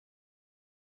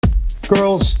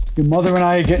Girls, your mother and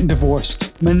I are getting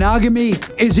divorced. Monogamy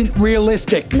isn't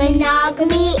realistic.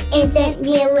 Monogamy isn't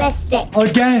realistic.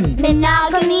 Again.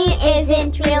 Monogamy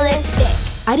isn't realistic.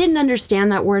 I didn't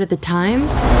understand that word at the time,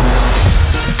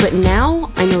 but now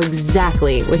I know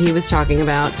exactly what he was talking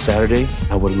about. Saturday,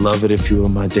 I would love it if you were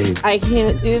my date. I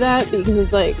can't do that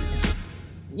because, like,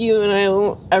 you and I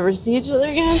won't ever see each other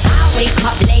again. I wake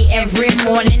up late every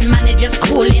morning, manager's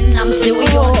calling, I'm still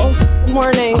yawning. Good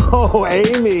morning. Oh,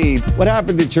 Amy. What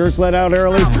happened? Did church let out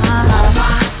early?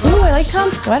 Ooh, I like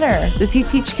Tom's sweater. Does he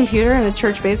teach computer in a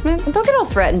church basement? Don't get all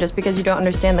threatened just because you don't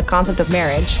understand the concept of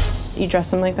marriage. You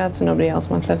dress him like that so nobody else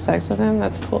wants to have sex with him?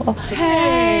 That's cool.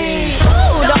 Hey!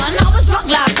 Hold on, I was drunk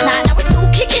last night, now it's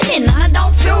all kicking in and I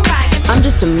don't feel right. I'm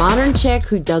just a modern chick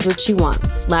who does what she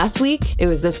wants. Last week, it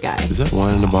was this guy. Is that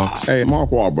wine in the box? Hey,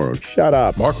 Mark Wahlberg, shut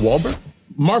up. Mark Wahlberg?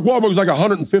 Mark Wahlberg's like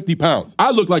 150 pounds.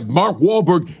 I look like Mark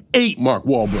Wahlberg ate Mark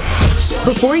Wahlberg.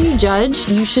 Before you judge,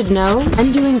 you should know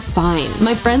I'm doing fine.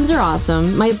 My friends are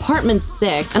awesome, my apartment's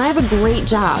sick, and I have a great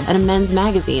job at a men's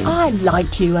magazine. I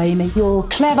like you, Amy. You're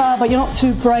clever, but you're not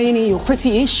too brainy. You're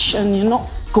pretty-ish, and you're not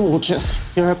gorgeous.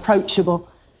 You're approachable.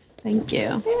 Thank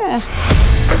you. Yeah.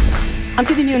 I'm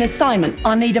giving you an assignment.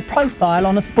 I need a profile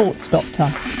on a sports doctor.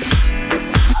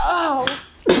 Oh.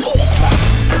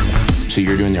 So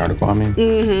you're doing the article on me?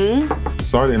 Mm-hmm.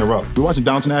 Sorry to interrupt. We watching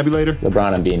Downton Abbey later?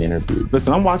 LeBron, I'm being interviewed.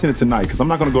 Listen, I'm watching it tonight because I'm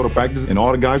not going to go to practice and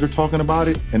all the guys are talking about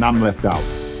it and I'm left out.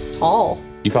 Tall.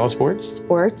 You follow sports?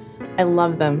 Sports. I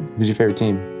love them. Who's your favorite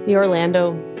team? The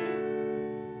Orlando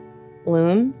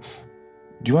Bloom.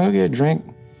 Do you want to go get a drink?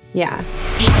 Yeah.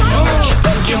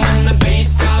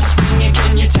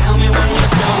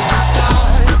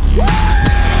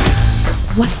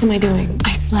 What am I doing?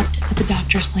 I slept at the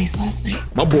doctor's place last night.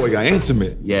 My boy got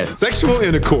intimate. Yes. Sexual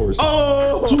intercourse.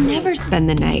 Oh! You never spend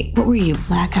the night. What were you,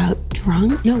 blackout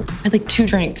drunk? No, I had like 2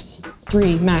 drinks.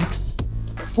 3 max.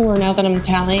 4 now that I'm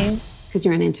tallying. Because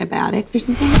you're on antibiotics or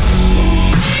something?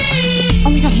 Oh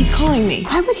my God, he's calling me.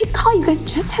 Why would he call? You guys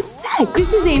just had sex.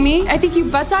 This is Amy. I think you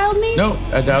butt dialed me. No,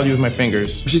 I dialed you with my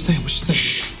fingers. What's she saying? What's she saying?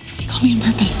 Shh. He called me on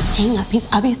purpose. Hang up. He's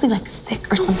obviously like sick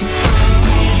or something.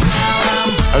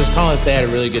 I was calling to say I had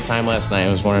a really good time last night.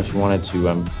 I was wondering if you wanted to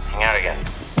hang out again.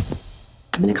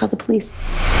 I'm gonna call the police.